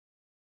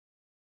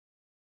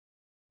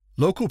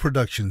Local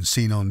productions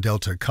seen on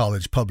Delta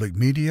College Public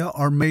Media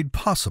are made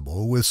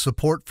possible with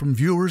support from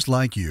viewers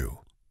like you.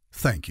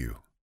 Thank you.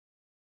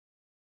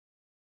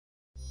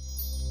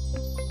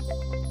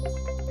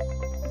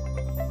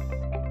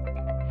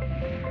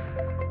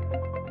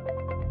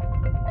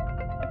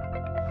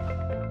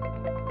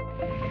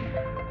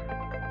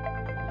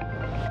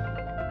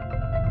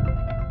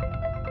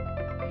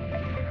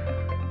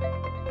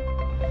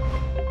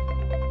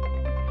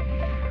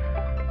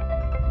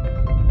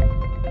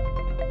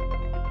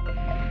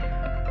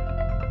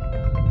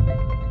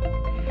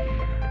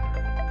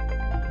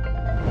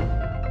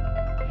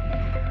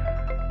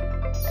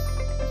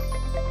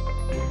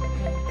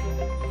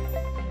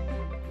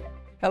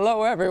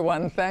 Hello,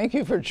 everyone. Thank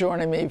you for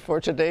joining me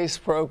for today's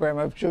program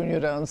of Junia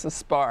Doan's The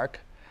Spark.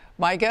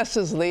 My guest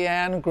is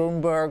Liane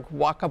Grunberg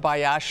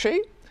Wakabayshi.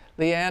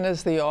 Liane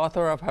is the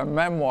author of her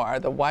memoir,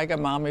 The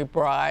Wagamami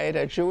Bride,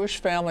 a Jewish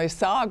family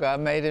saga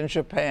made in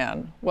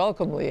Japan.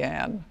 Welcome,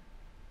 Liane.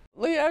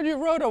 Liane,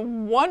 you wrote a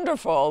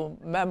wonderful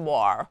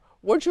memoir.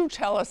 Would you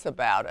tell us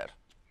about it?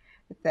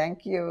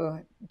 Thank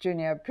you,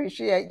 Junia.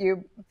 Appreciate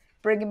you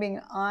bringing me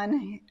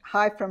on.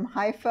 Hi from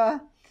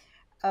Haifa.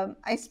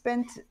 I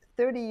spent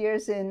 30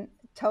 years in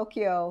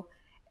Tokyo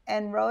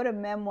and wrote a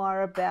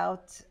memoir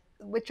about,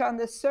 which on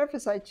the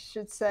surface I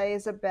should say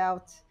is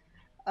about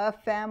a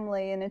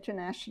family, an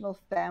international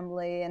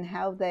family, and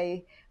how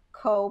they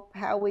cope,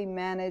 how we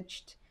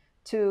managed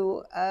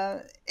to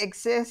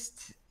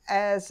exist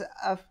as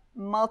a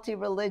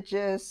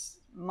multi-religious,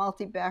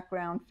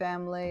 multi-background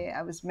family.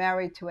 I was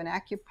married to an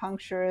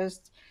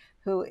acupuncturist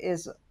who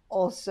is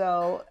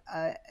also,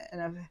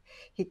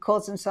 he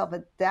calls himself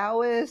a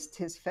Taoist.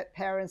 His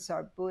parents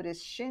are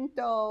Buddhist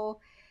Shinto.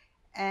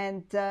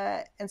 And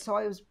so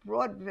I was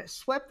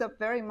swept up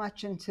very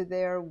much into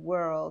their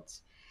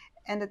worlds.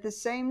 And at the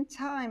same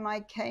time, I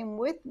came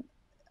with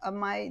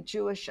my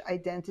Jewish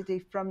identity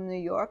from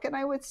New York. And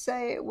I would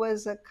say it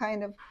was a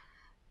kind of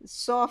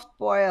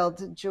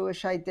soft-boiled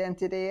Jewish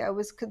identity. I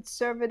was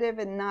conservative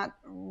and not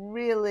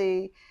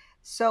really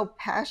so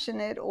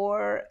passionate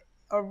or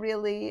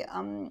really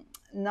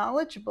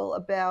knowledgeable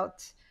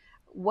about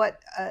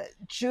what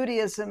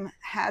Judaism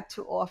had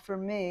to offer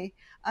me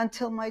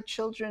until my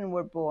children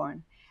were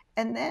born.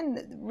 And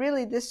then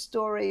really this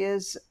story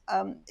is,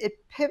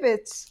 it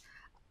pivots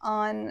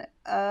on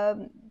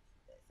the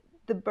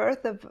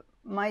birth of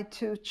my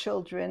two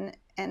children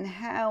and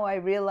how I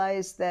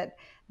realized that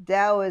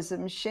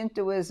Taoism,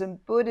 Shintoism,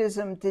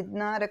 Buddhism did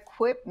not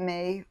equip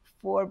me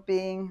for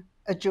being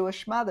a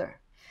Jewish mother.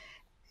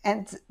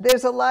 And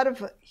there's a lot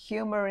of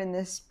humor in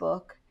this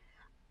book.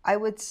 I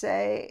would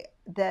say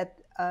that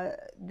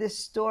this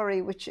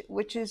story,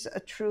 which is a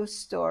true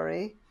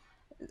story,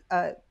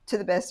 to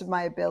the best of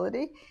my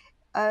ability,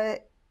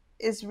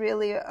 is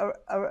really a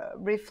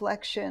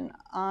reflection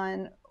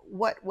on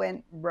what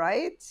went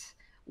right,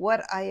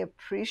 what I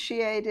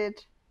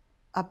appreciated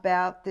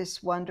about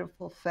this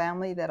wonderful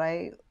family that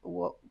I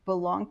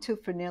belonged to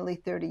for nearly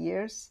 30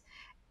 years,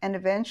 and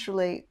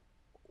eventually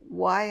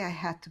why I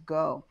had to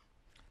go.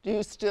 Do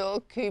you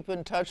still keep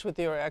in touch with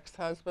your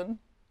ex-husband?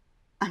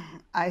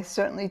 I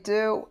certainly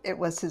do. It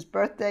was his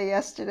birthday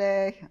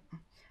yesterday.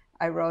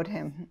 I wrote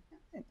him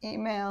an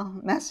email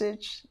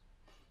message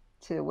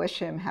to wish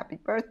him happy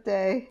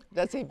birthday.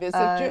 Does he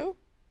visit you?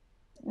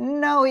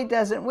 No, he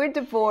doesn't. We're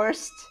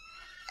divorced.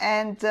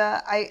 And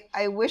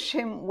I wish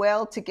him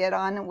well to get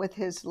on with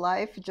his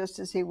life, just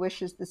as he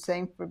wishes the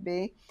same for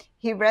me.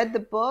 He read the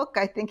book.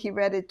 I think he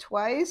read it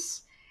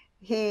twice.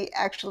 He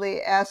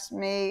actually asked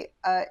me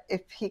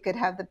if he could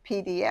have the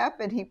PDF,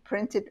 and he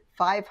printed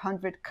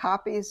 500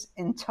 copies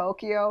in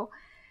Tokyo.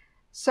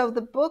 So the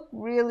book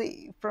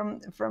really,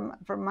 from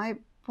my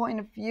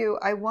point of view,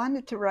 I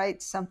wanted to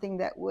write something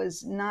that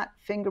was not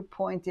finger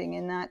pointing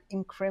and not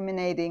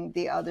incriminating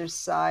the other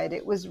side.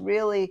 It was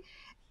really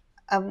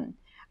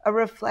a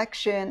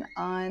reflection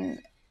on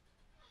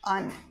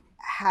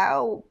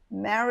how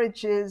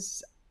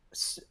marriages,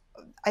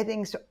 I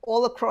think,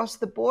 all across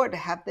the board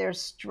have their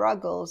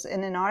struggles.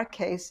 And in our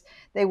case,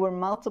 they were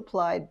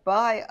multiplied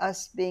by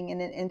us being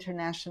in an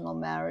international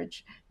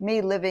marriage,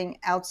 me living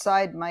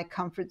outside my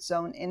comfort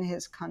zone in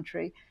his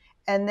country,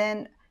 and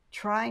then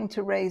trying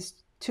to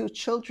raise two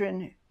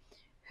children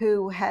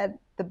who had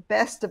the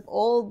best of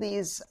all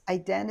these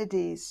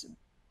identities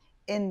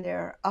in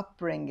their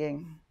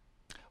upbringing.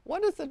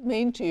 What does it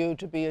mean to you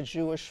to be a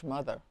Jewish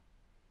mother?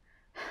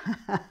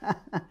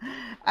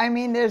 I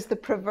mean, there's the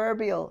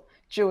proverbial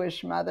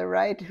Jewish mother,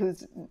 right?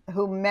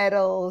 Who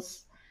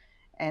meddles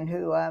and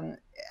who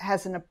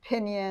has an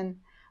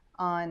opinion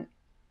on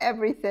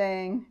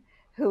everything,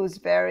 who's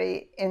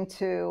very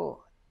into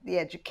the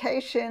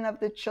education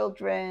of the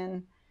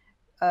children.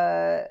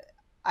 I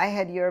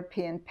had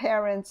European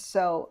parents,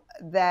 so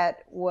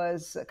that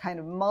was kind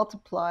of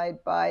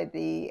multiplied by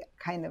the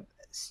kind of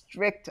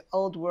strict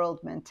old world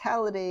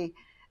mentality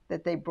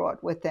that they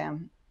brought with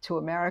them to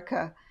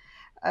America.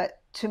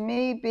 To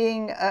me,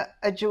 being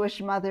a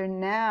Jewish mother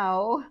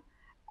now,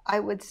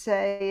 I would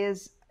say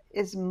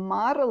is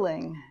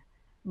modeling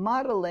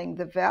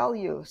the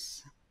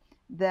values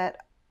that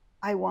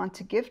I want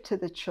to give to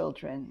the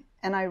children.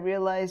 And I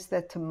realized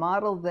that to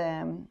model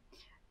them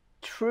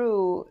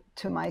true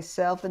to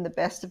myself and the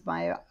best of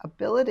my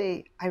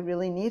ability, I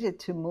really needed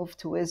to move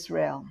to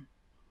Israel.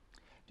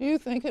 Do you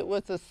think it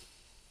was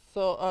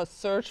a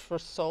search for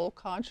soul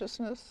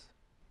consciousness?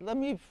 Let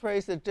me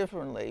phrase it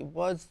differently.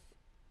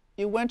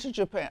 You went to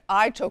Japan,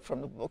 I took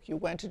from the book, you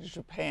went to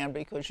Japan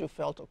because you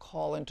felt a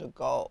calling to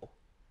go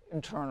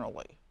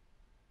internally.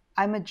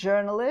 I'm a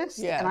journalist,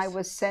 Yes. and I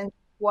was sent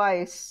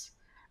twice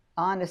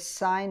on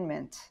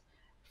assignment.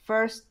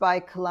 First by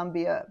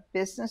Columbia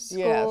Business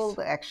School,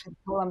 Yes. actually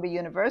Columbia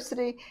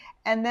University,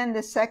 and then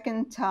the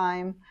second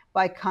time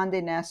by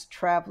Condé Nast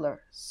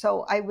Traveler.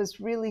 So I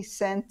was really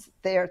sent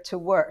there to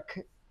work,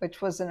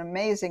 which was an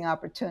amazing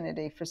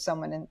opportunity for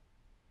someone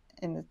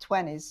in the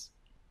 20s.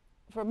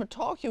 From a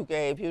talk you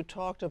gave, you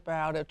talked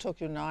about it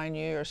took you 9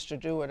 years to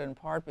do it, in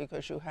part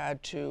because you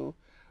had to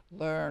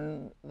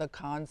learn the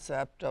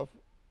concept of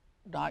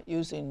not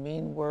using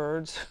mean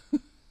words.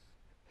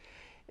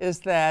 Is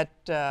that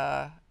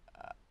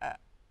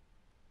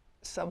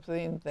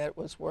something that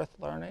was worth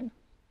learning?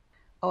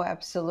 Oh,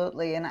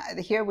 absolutely. And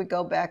here we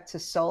go back to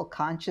soul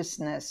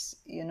consciousness.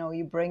 You know,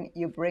 you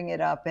bring it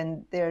up,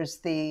 and there's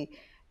the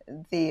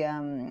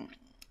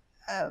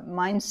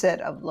mindset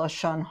of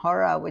Lashon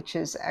Hara, which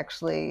is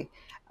actually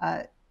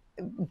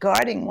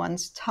guarding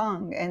one's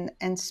tongue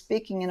and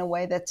speaking in a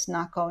way that's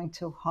not going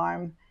to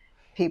harm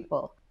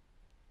people.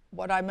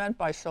 What I meant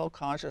by soul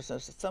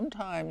consciousness is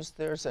sometimes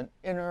there's an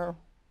inner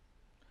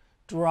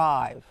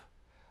drive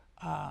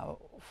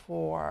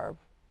for,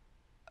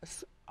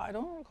 I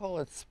don't want to call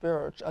it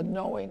spiritual, a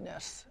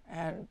knowingness,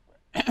 and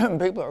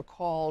people are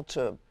called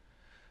to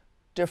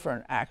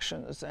different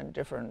actions and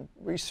different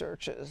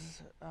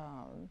researches.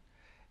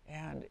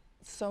 And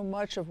so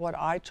much of what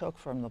I took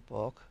from the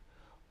book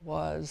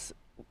was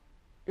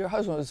your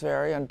husband was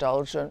very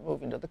indulgent,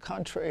 moving to the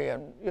country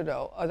and, you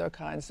know, other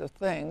kinds of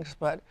things,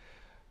 but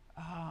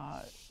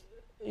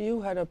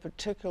you had a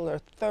particular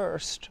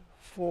thirst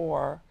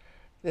for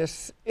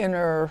this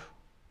inner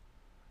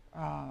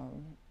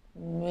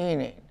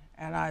meaning.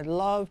 And I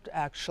loved,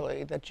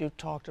 actually, that you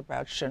talked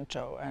about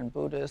Shinto and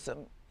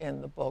Buddhism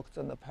in the books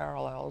and the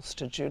parallels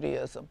to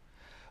Judaism,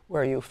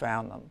 where you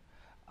found them.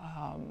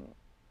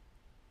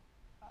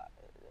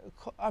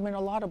 I mean, a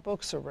lot of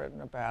books are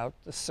written about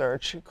the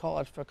search, you call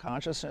it for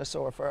consciousness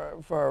or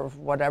for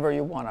whatever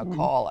you want to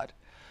call it.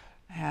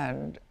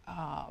 And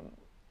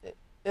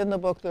in the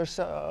book, there's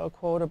a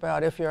quote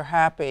about if you're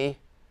happy,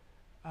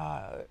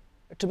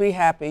 to be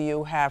happy,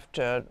 you have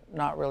to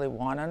not really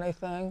want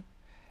anything.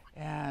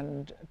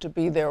 And to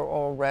be there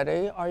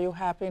already, are you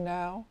happy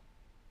now?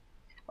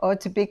 Or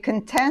to be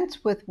content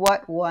with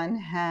what one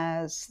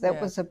has. That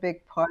Yeah. was a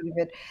big part of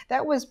it.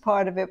 That was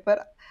part of it.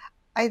 But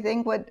I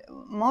think what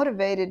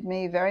motivated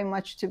me very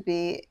much to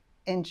be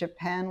in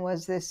Japan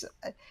was this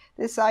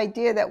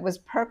idea that was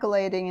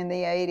percolating in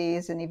the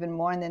 80s and even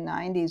more in the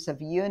 90s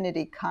of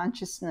unity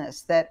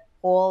consciousness, that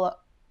all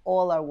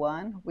are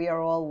one. We are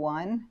all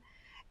one.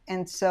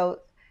 And so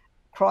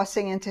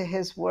crossing into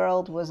his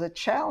world was a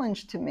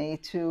challenge to me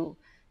to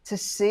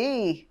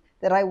see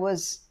that I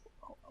was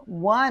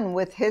one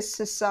with his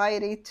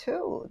society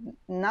too,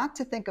 not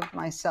to think of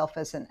myself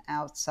as an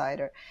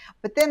outsider.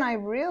 But then I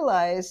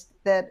realized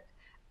that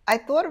I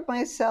thought of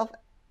myself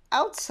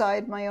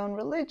outside my own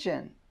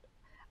religion.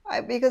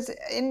 Because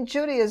in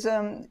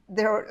Judaism,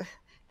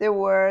 there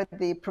were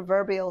the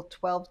proverbial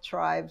 12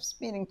 tribes,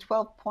 meaning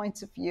 12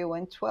 points of view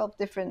and 12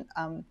 different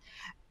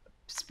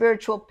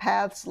spiritual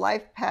paths,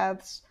 life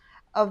paths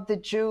of the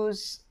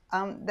Jews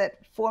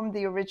that formed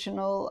the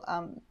original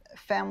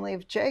family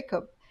of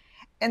Jacob.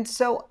 And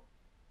so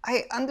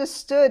I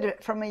understood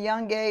from a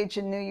young age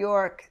in New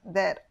York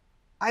that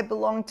I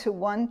belonged to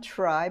one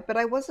tribe, but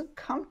I wasn't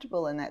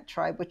comfortable in that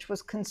tribe, which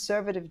was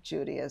conservative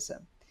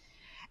Judaism.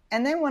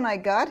 And then when I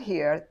got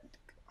here,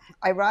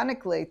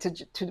 ironically,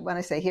 when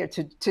I say here,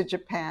 to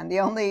Japan, the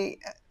only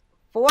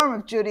form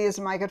of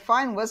Judaism I could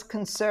find was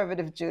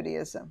conservative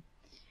Judaism.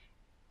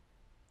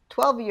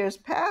 12 years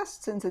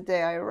passed since the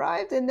day I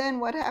arrived, and then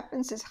what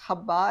happens is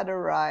Chabad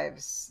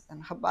arrives.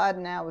 And Chabad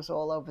now is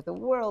all over the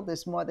world.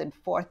 There's more than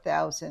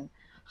 4,000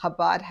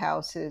 Chabad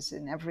houses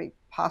in every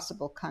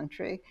possible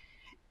country.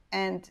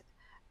 And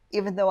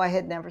even though I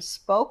had never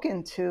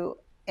spoken to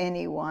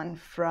anyone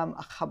from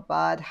a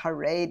Chabad,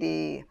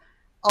 Haredi,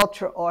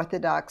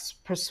 ultra-Orthodox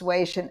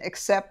persuasion,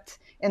 except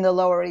in the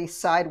Lower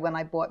East Side when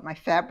I bought my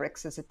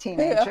fabrics as a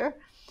teenager,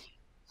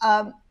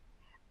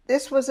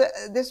 this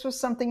was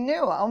something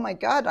new. Oh my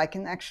God, I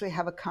can actually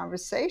have a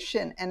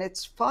conversation, and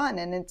it's fun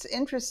and it's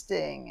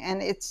interesting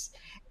and it's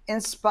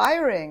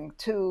inspiring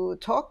to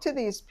talk to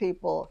these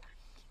people.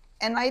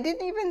 And I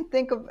didn't even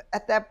think of,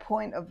 at that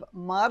point, of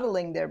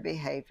modeling their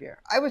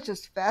behavior. I was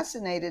just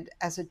fascinated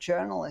as a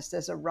journalist,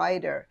 as a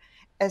writer,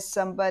 as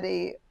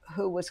somebody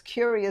who was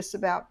curious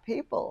about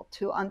people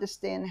to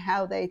understand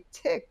how they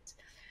ticked.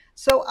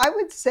 So I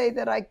would say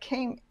that I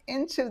came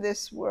into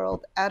this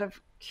world out of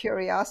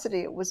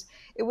curiosity. It was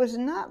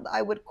not,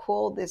 I would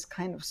call this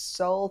kind of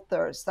soul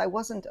thirst. I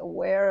wasn't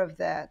aware of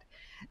that.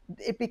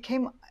 It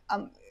became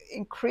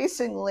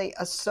increasingly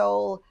a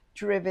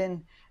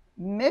soul-driven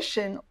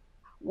mission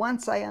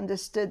once I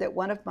understood that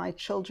one of my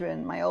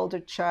children, my older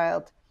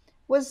child,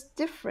 was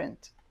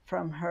different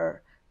from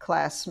her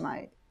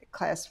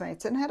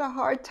classmates and had a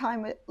hard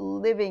time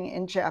living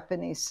in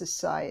Japanese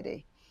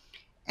society.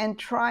 And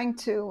trying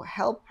to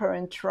help her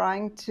and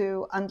trying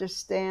to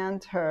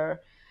understand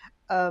her,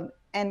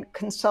 and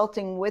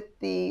consulting with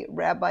the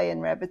rabbi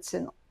and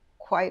rebbitzin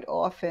quite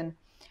often,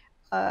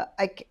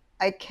 I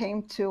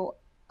came to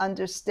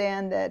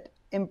understand that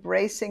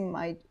embracing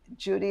my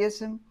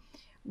Judaism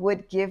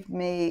would give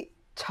me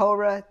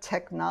Torah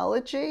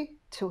technology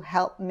to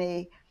help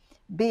me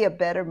be a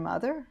better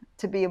mother,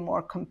 to be a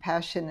more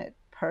compassionate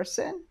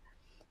person,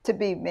 to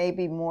be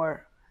maybe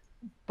more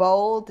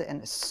bold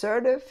and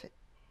assertive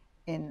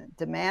in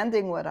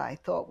demanding what I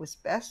thought was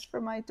best for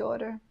my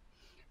daughter.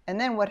 And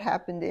then what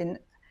happened in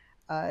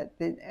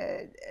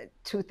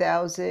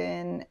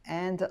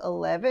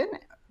 2011,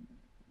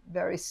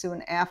 very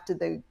soon after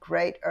the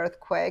great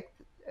earthquake,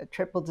 a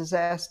triple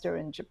disaster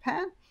in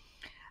Japan,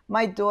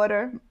 my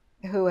daughter,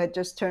 who had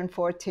just turned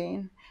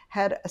 14,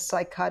 had a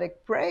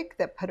psychotic break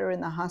that put her in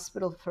the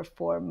hospital for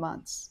 4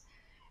 months.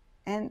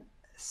 And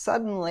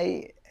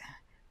suddenly,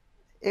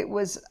 it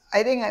was,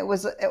 I think it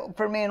was,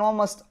 for me, an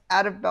almost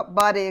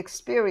out-of-body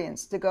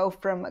experience to go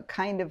from a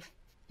kind of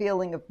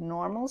feeling of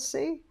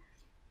normalcy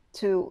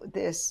to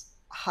this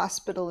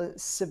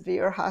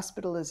severe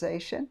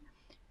hospitalization.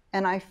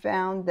 And I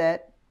found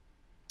that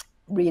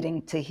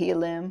reading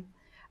Tehillim,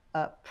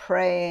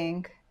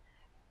 praying,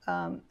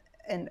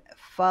 and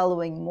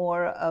following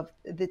more of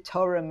the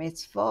Torah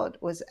mitzvot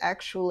was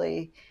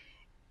actually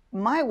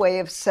my way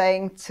of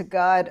saying to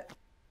God,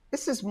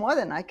 this is more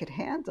than I could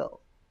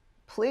handle.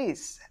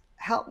 Please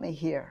help me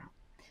here.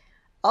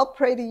 I'll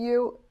pray to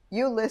you,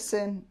 you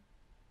listen,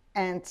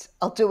 and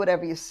I'll do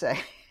whatever you say.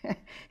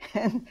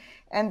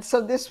 and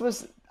so this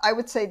was, I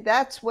would say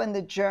that's when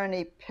the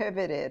journey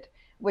pivoted,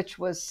 which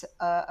was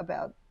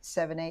about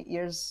 7-8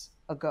 years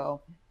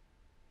ago.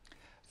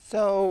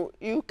 So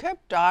you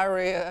kept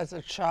diary as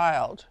a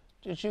child.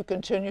 Did you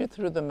continue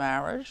through the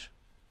marriage?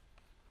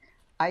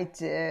 I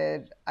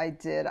did.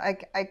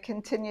 I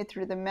continued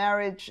through the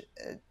marriage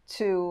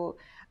to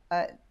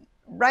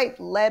write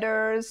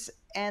letters,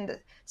 and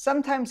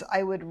sometimes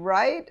I would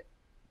write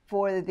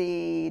for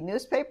the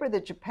newspaper,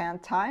 the Japan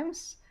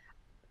Times,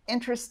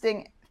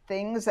 interesting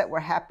things that were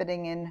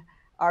happening in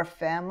our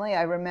family.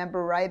 I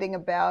remember writing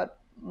about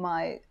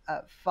my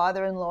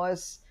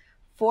father-in-law's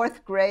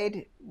 4th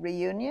grade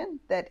reunion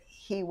that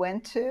he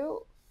went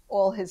to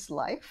all his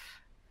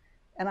life.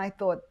 And I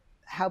thought,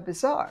 how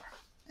bizarre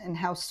and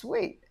how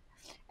sweet.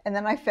 And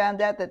then I found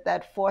out that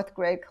that 4th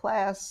grade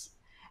class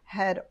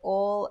had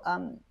all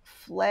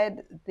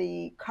fled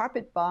the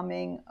carpet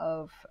bombing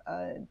of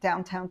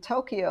downtown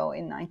Tokyo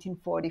in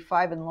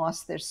 1945 and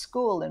lost their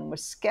school and were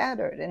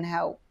scattered, and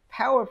how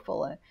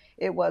powerful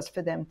it was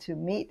for them to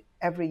meet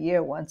every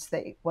year once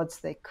they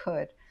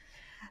could.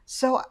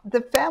 So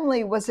the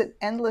family was an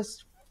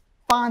endless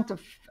font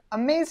of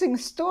amazing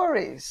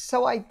stories.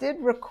 So I did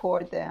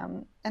record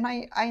them, and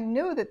I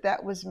knew that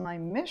that was my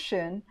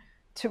mission,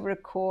 to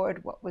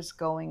record what was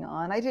going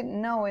on. I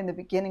didn't know in the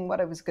beginning what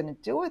I was going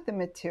to do with the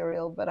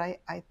material, but I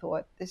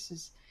thought this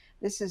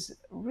is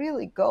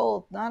really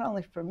gold, not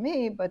only for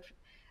me, but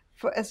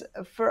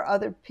for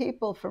other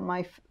people, for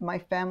my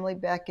family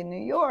back in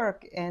New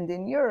York and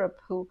in Europe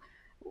who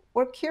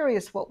were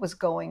curious what was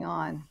going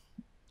on.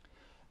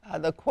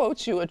 The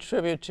quotes you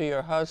attribute to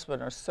your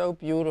husband are so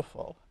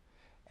beautiful,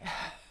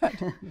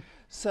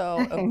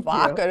 so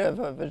evocative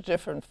of a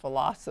different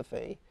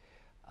philosophy.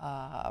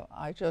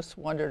 I just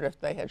wondered if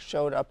they had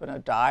showed up in a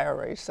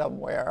diary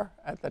somewhere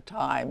at the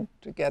time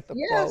to get the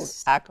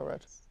quote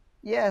accurate.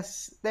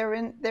 Yes, they're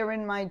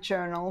in my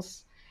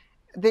journals.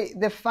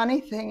 The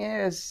funny thing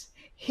is,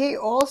 he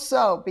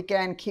also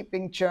began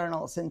keeping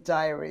journals and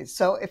diaries.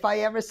 So if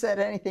I ever said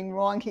anything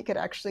wrong, he could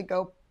actually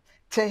go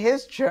to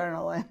his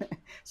journal. And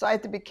so I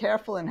had to be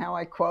careful in how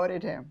I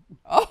quoted him.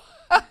 Oh,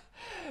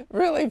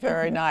 really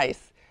very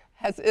nice.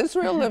 Has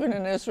Israel, living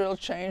in Israel,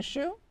 changed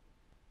you?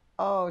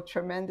 Oh,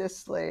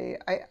 tremendously.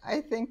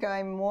 I think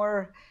I'm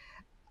more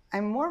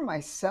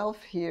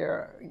myself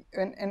here.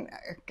 And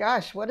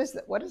gosh, what does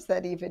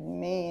that even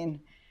mean?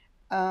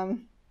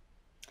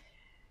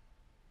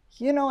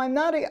 You know, I'm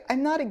not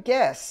a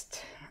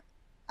guest.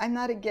 I'm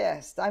not a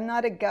guest. I'm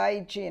not a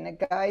gaijin. A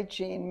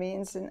gaijin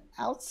means an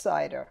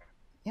outsider.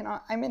 You know,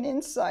 I'm an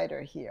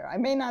insider here. I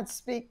may not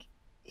speak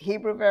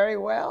Hebrew very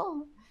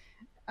well,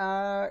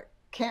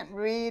 can't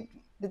read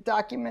the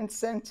documents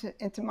sent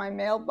into my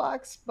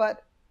mailbox,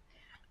 but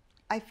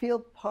I feel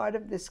part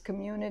of this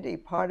community,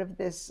 part of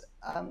this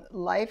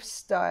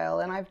lifestyle,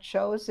 and I've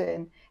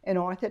chosen an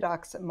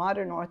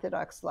modern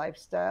Orthodox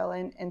lifestyle,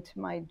 and to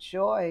my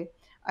joy,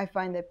 I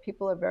find that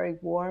people are very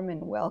warm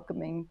and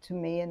welcoming to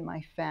me and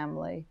my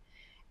family.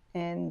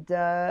 And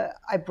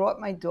I brought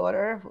my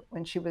daughter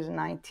when she was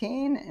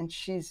 19, and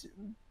she's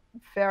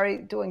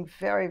doing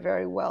very,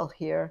 very well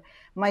here.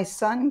 My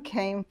son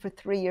came for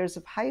 3 years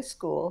of high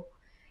school.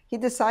 He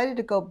decided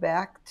to go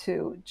back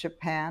to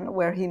Japan,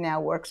 where he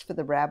now works for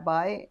the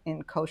rabbi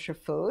in kosher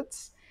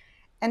foods.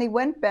 And he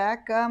went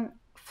back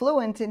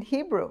fluent in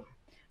Hebrew.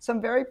 So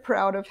I'm very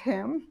proud of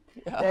him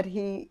Yeah. that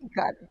he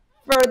got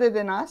further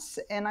than us.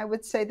 And I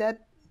would say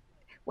that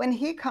when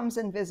he comes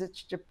and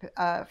visits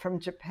from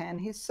Japan,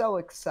 he's so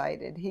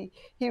excited.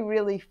 He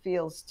really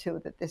feels too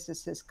that this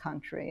is his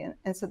country,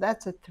 and so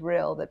that's a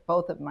thrill that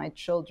both of my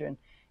children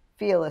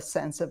feel a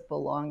sense of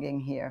belonging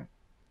here.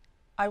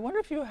 I wonder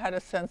if you had a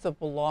sense of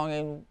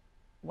belonging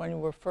when you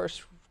were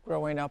first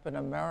growing up in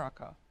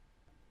America.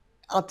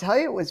 I'll tell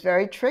you, it was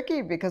very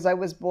tricky because I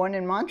was born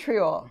in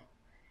Montreal,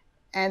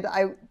 and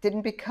I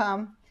didn't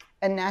become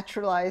a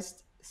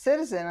naturalized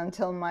citizen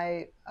until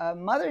my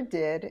mother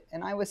did,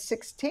 and I was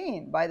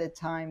 16 by the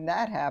time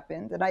that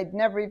happened, and I'd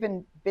never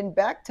even been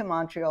back to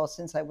Montreal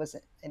since I was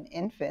an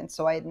infant,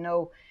 so I had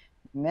no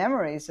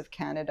memories of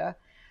Canada.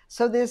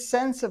 So this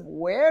sense of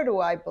where do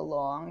I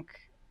belong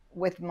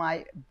with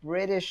my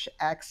British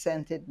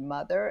accented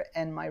mother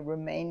and my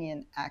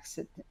Romanian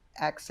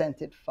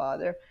accented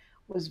father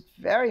was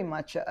very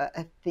much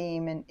a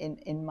theme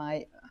in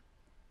my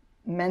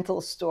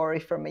mental story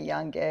from a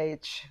young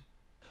age.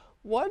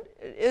 What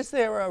is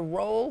there a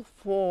role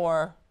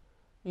for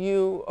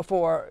you,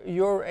 for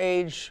your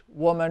age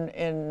woman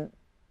in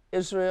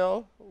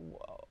Israel,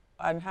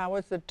 and how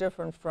is it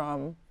different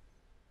from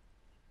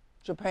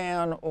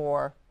Japan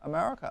or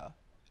America?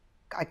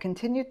 I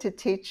continue to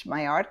teach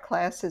my art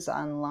classes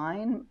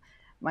online.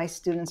 My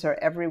students are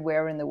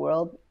everywhere in the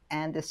world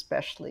and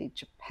especially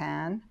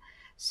Japan.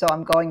 So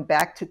I'm going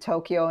back to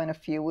Tokyo in a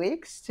few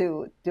weeks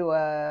to do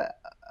a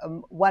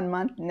 1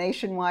 month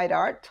nationwide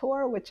art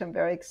tour, which I'm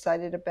very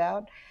excited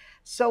about.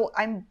 So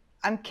I'm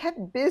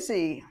kept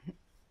busy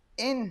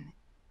in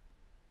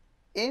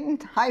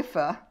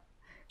Haifa,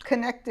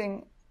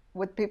 connecting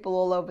with people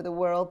all over the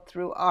world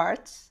through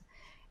arts.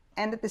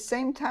 And at the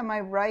same time,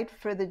 I write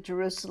for the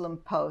Jerusalem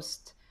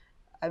Post.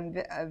 I'm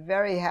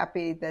very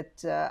happy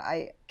that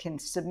I can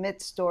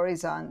submit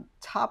stories on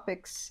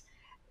topics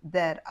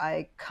that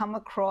I come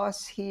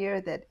across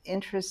here that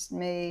interest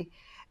me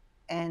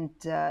and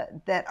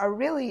that are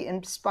really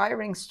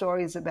inspiring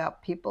stories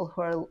about people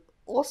who are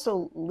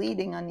also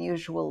leading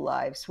unusual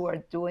lives, who are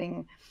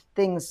doing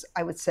things,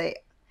 I would say,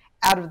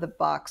 out of the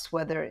box,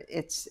 whether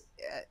it's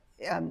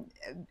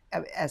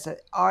as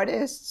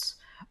artists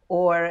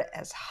or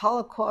as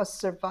Holocaust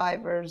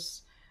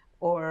survivors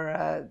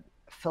or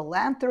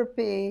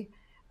philanthropy.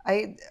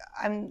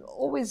 I'm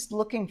always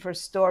looking for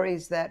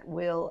stories that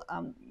will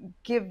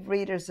give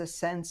readers a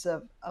sense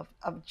of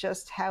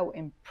just how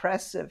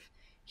impressive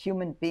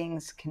human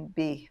beings can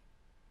be.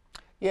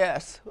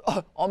 Yes,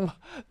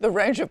 the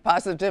range of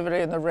positivity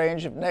and the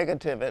range of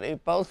negativity,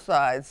 both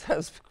sides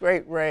has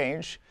great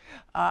range.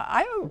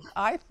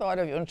 I thought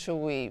of you until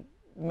we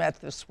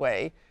met this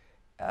way.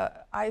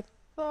 I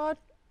thought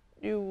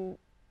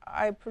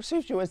I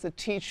perceived you as a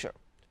teacher.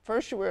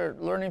 First, you were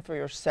learning for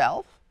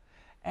yourself,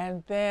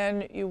 and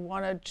then you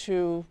wanted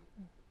to,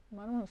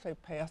 I don't want to say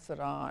pass it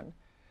on.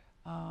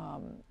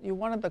 You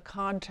wanted the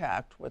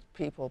contact with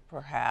people,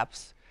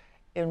 perhaps,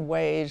 in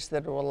ways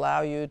that will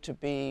allow you to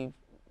be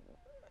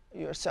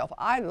yourself.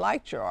 I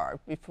liked your art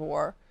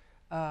before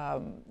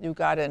you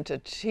got into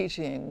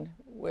teaching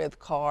with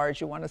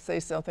cards. You want to say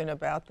something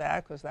about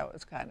that? Because that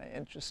was kind of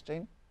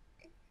interesting.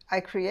 I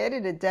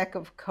created a deck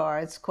of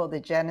cards called the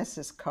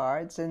Genesis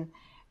cards, and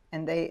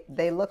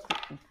they look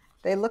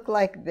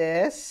like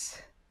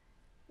this,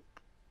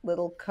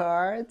 little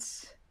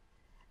cards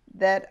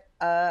that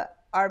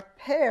are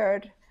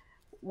paired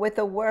with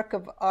a work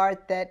of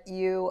art that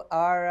you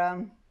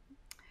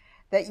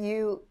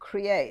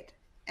create.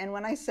 And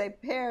when I say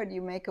paired,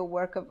 you make a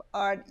work of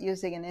art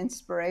using an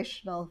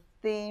inspirational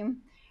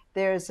theme.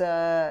 This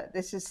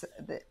is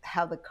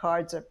how the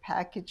cards are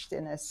packaged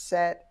in a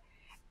set,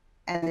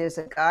 and there's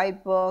a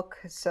guidebook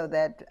so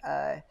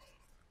that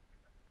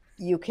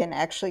you can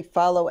actually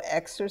follow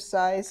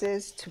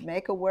exercises to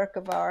make a work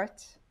of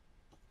art.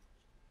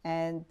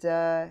 And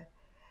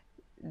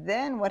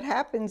then what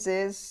happens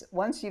is,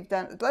 once you've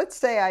done, let's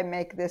say I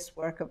make this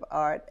work of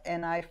art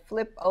and I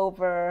flip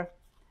over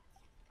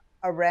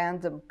a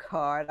random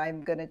card.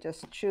 I'm going to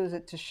just choose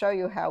it to show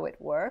you how it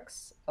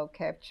works.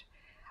 Okay.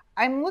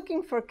 I'm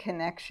looking for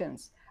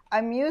connections.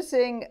 I'm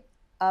using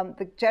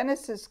the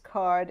Genesis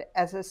card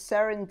as a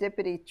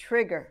serendipity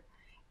trigger.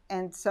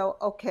 And so,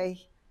 okay,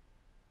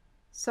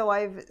 so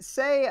I've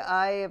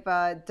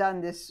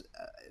done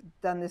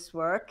this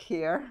work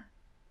here.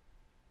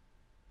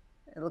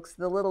 It looks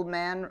the little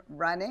man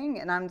running,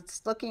 and I'm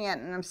just looking at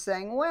it and I'm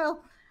saying,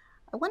 well,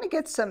 I want to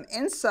get some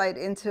insight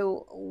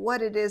into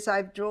what it is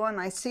I've drawn.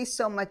 I see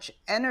so much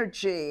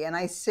energy and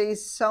I see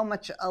so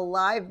much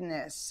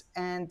aliveness.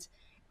 And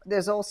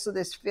there's also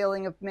this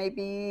feeling of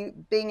maybe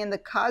being in the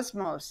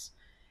cosmos.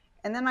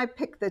 And then I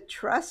pick the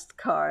trust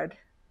card,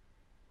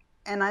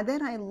 and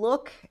then I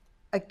look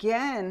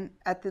again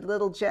at the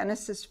little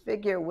Genesis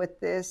figure with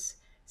this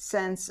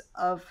sense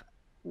of,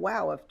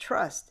 wow, of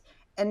trust.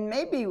 And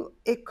maybe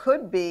it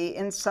could be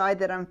inside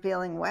that I'm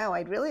feeling, wow,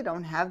 I really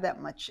don't have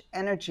that much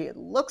energy. It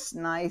looks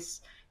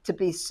nice to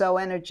be so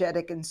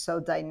energetic and so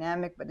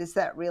dynamic, but is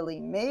that really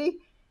me?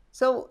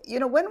 So,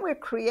 when we're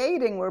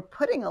creating, we're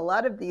putting a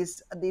lot of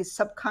these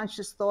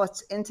subconscious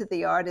thoughts into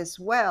the art as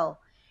well.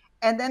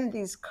 And then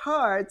these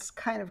cards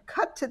kind of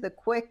cut to the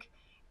quick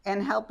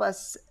and help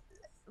us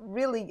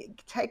really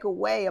take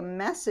away a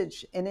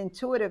message, an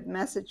intuitive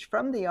message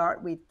from the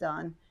art we've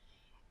done.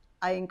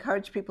 I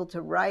encourage people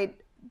to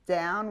write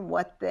down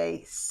what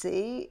they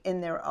see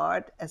in their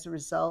art as a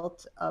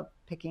result of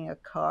picking a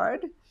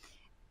card.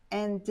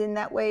 And in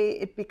that way,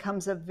 it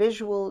becomes a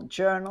visual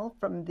journal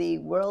from the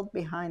world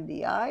behind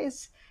the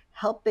eyes,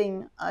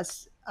 helping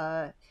us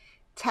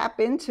tap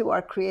into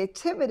our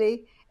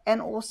creativity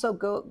and also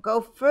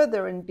go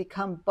further and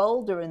become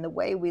bolder in the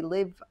way we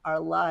live our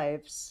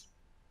lives.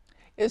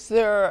 Is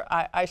there,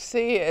 I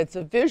see it's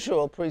a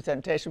visual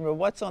presentation, but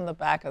what's on the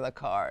back of the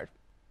card?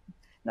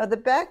 Now, the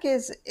back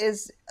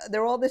is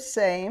they're all the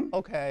same.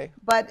 Okay.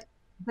 But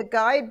the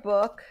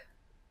guidebook,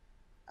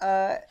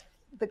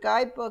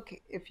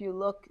 if you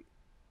look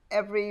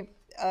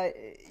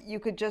you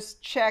could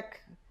just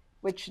check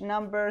which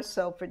number.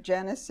 So for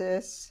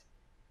Genesis,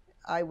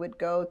 I would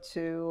go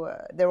to,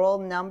 they're all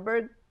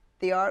numbered,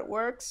 the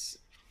artworks.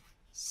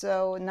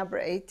 So number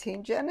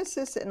 18,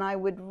 Genesis, and I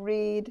would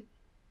read,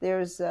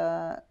 there's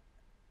what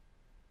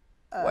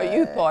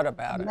you thought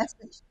about message.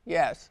 It.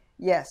 Yes.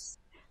 Yes.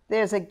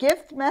 There's a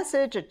gift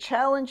message, a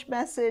challenge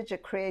message, a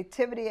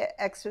creativity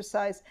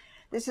exercise.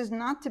 This is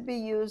not to be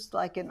used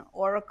like an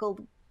oracle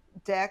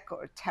deck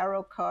or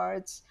tarot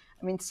cards.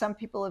 I mean, some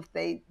people, if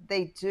they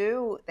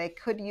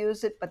could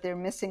use it, but they're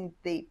missing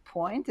the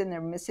point and they're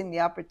missing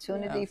the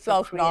opportunity for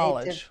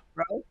self-knowledge. Creative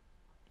growth.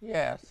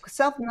 Yes.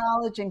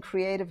 Self-knowledge and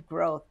creative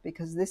growth,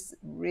 because this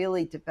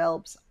really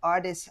develops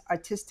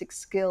artistic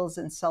skills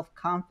and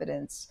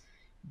self-confidence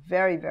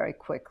very, very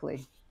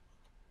quickly.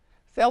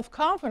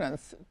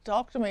 Self-confidence,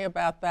 talk to me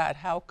about that.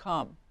 How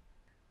come?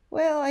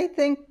 Well, I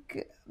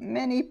think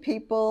many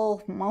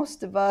people,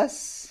 most of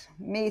us,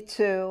 me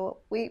too,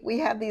 we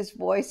have these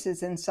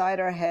voices inside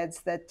our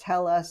heads that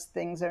tell us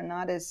things are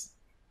not as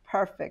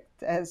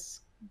perfect, as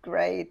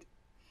great,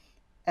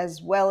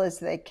 as well as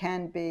they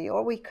can be,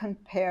 or we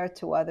compare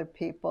to other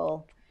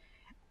people.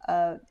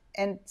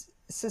 And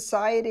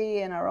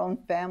society and our own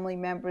family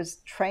members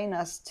train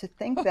us to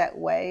think that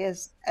way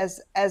as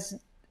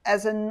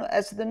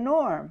the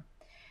norm.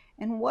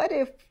 And what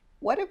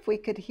if we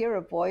could hear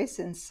a voice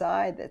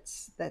inside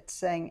that's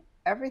saying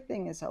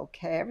everything is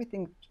okay,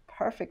 everything's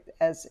perfect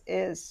as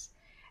is.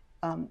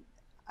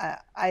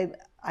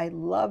 I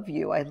love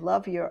you. I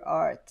love your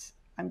art.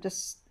 I'm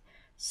just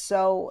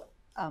so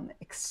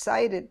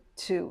excited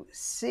to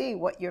see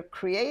what you're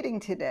creating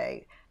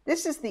today.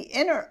 This is the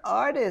inner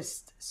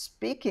artist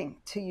speaking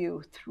to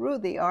you through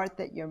the art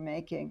that you're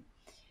making.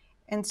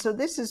 And so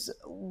this is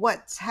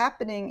what's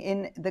happening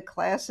in the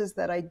classes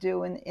that I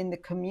do in the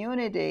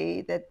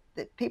community, that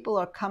people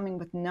are coming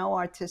with no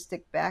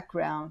artistic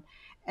background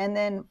and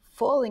then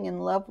falling in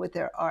love with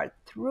their art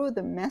through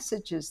the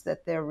messages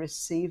that they're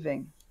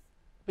receiving.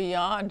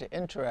 Beyond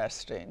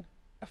interesting.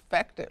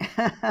 Effective.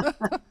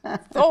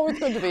 It's always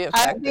good to be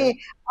effective.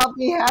 I'll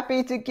be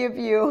happy to give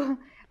you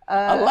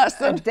a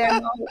lesson, a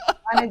demo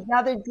on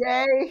another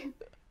day.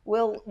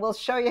 We'll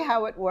show you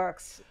how it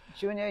works.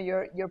 Junia,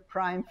 you're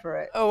prime for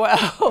it. Oh,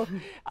 well,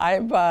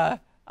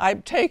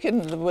 I'm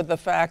taken with the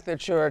fact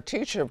that you're a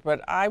teacher,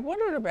 but I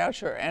wondered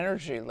about your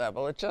energy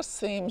level. It just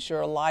seems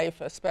your life,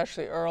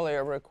 especially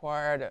earlier,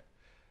 required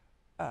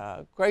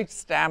great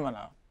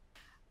stamina.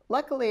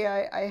 Luckily,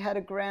 I had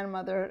a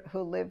grandmother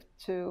who lived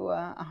to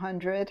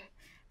 100,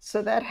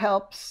 so that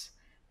helps.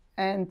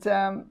 And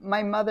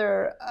my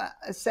mother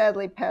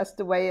sadly passed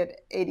away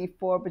at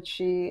 84, but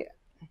she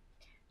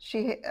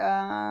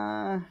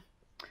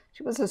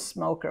was a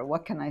smoker.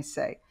 What can I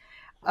say?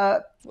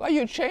 Well,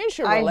 you changed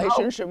your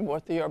relationship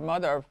with your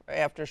mother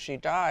after she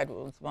died,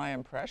 was my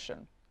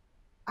impression.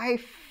 I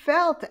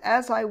felt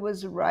as I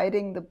was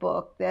writing the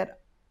book that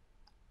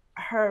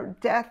her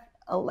death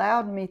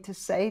allowed me to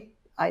say,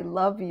 I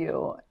love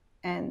you,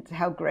 and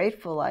how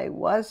grateful I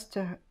was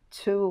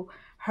to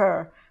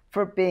her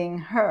for being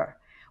her.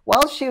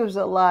 While she was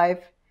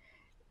alive,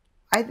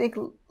 I think,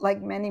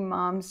 like many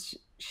moms,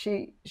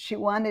 she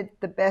wanted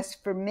the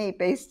best for me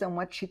based on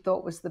what she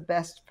thought was the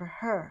best for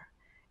her.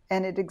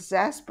 And it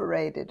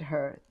exasperated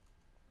her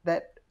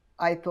that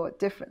I thought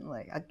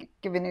differently. I'll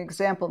give you an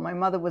example. My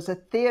mother was a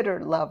theater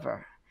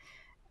lover.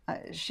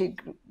 She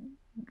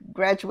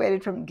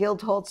graduated from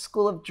Guildhall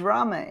School of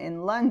Drama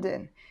in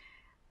London.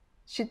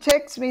 She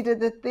takes me to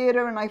the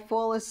theater and I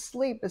fall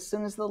asleep as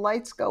soon as the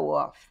lights go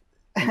off.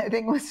 I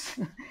think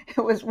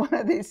it was one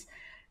of these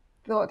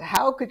thought,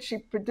 how could she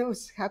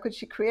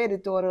create a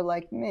daughter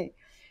like me?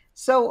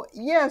 So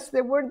yes,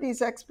 there were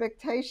these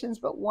expectations,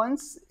 but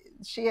once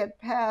she had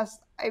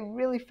passed, I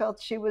really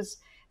felt she was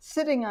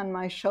sitting on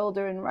my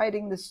shoulder and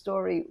writing the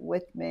story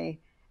with me,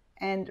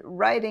 and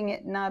writing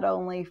it not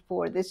only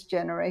for this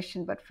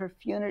generation, but for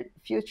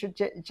future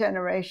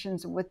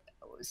generations, with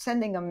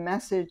sending a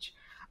message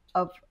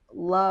of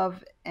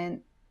love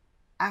and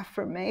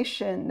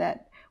affirmation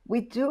that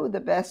we do the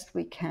best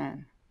we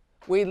can.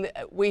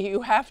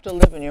 You have to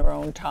live in your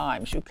own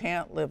times. You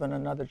can't live in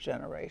another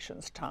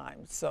generation's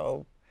time.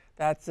 So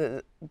that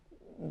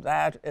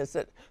is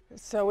it.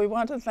 So we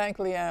want to thank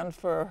Liane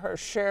for her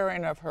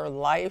sharing of her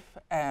life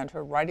and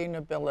her writing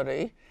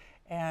ability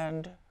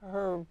and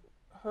her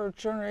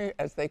journey,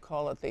 as they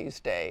call it these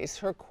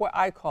days.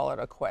 I call it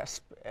a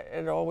quest.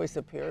 It always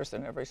appears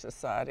in every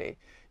society,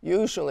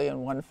 usually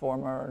in one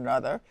form or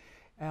another.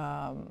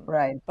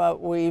 Right.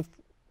 But we've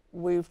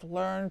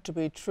learned to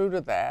be true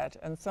to that,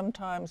 and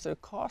sometimes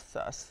it costs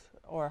us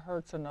or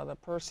hurts another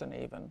person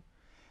even.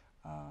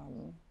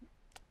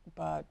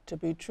 But to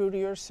be true to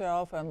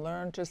yourself and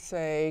learn to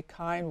say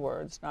kind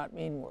words, not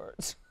mean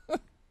words.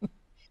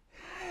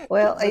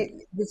 Well,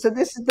 so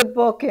this is the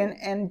book,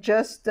 and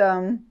just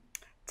to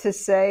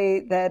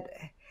say that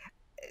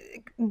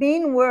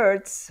mean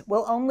words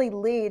will only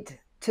lead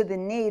to the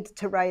need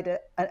to write a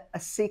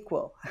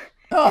sequel.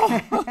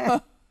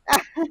 Oh.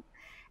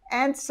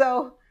 And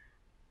so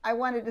I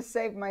wanted to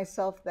save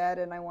myself that,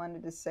 and I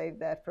wanted to save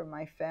that for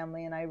my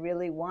family, and I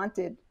really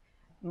wanted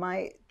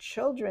my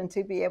children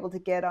to be able to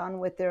get on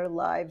with their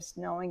lives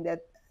knowing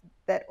that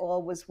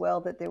all was well,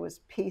 that there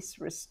was peace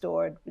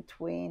restored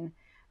between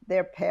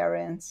their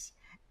parents,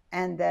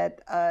 and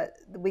that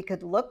we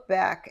could look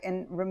back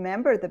and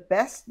remember the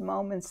best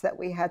moments that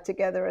we had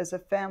together as a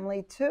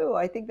family too.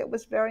 I think that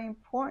was very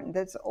important.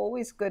 There's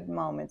always good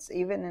moments,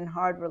 even in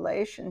hard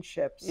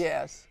relationships.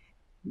 Yes.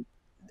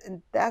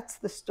 And that's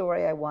the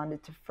story I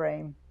wanted to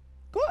frame.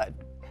 Good.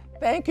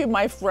 Thank you,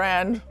 my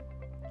friend.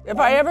 If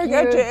I ever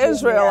get to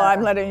Israel, Junia.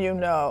 I'm letting you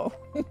know.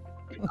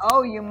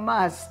 Oh, you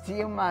must.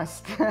 You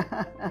must.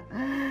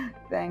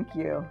 Thank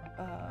you.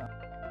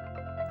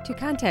 To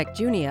contact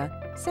Junia,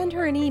 send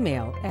her an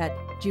email at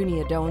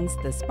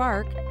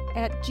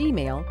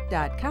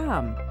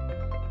juniadonsthespark@gmail.com.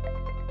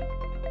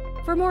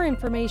 For more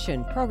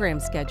information, program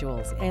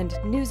schedules, and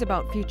news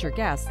about future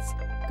guests,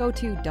 go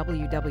to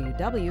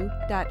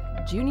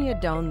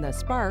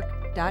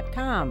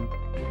www.juniadonsthespark.com.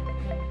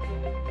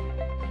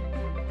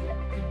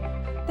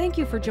 Thank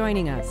you for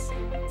joining us.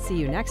 See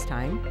you next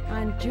time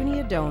on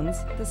Junia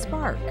Doan's The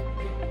Spark.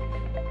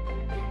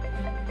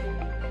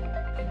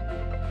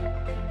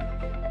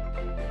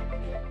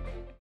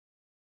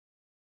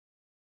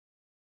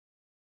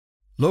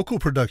 Local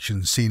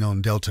productions seen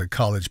on Delta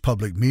College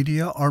Public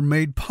Media are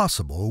made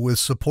possible with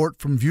support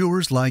from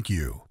viewers like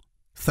you.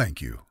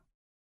 Thank you.